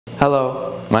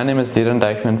Hello, my name is Diran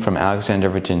Deichmann from Alexandria,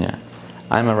 Virginia.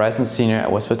 I'm a rising senior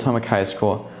at West Potomac High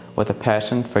School with a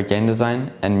passion for game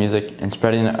design and music and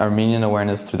spreading Armenian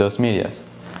awareness through those medias.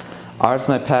 Art is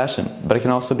my passion, but it can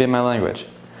also be my language.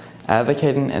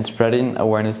 Advocating and spreading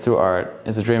awareness through art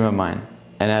is a dream of mine,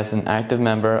 and as an active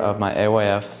member of my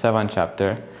AYF Sevan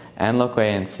chapter and local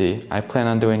ANC, I plan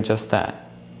on doing just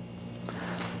that.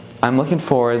 I'm looking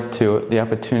forward to the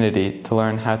opportunity to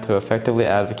learn how to effectively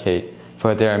advocate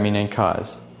for the Armenian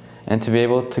cause, and to be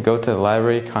able to go to the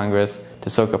Library of Congress to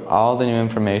soak up all the new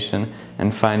information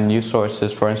and find new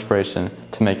sources for inspiration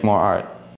to make more art.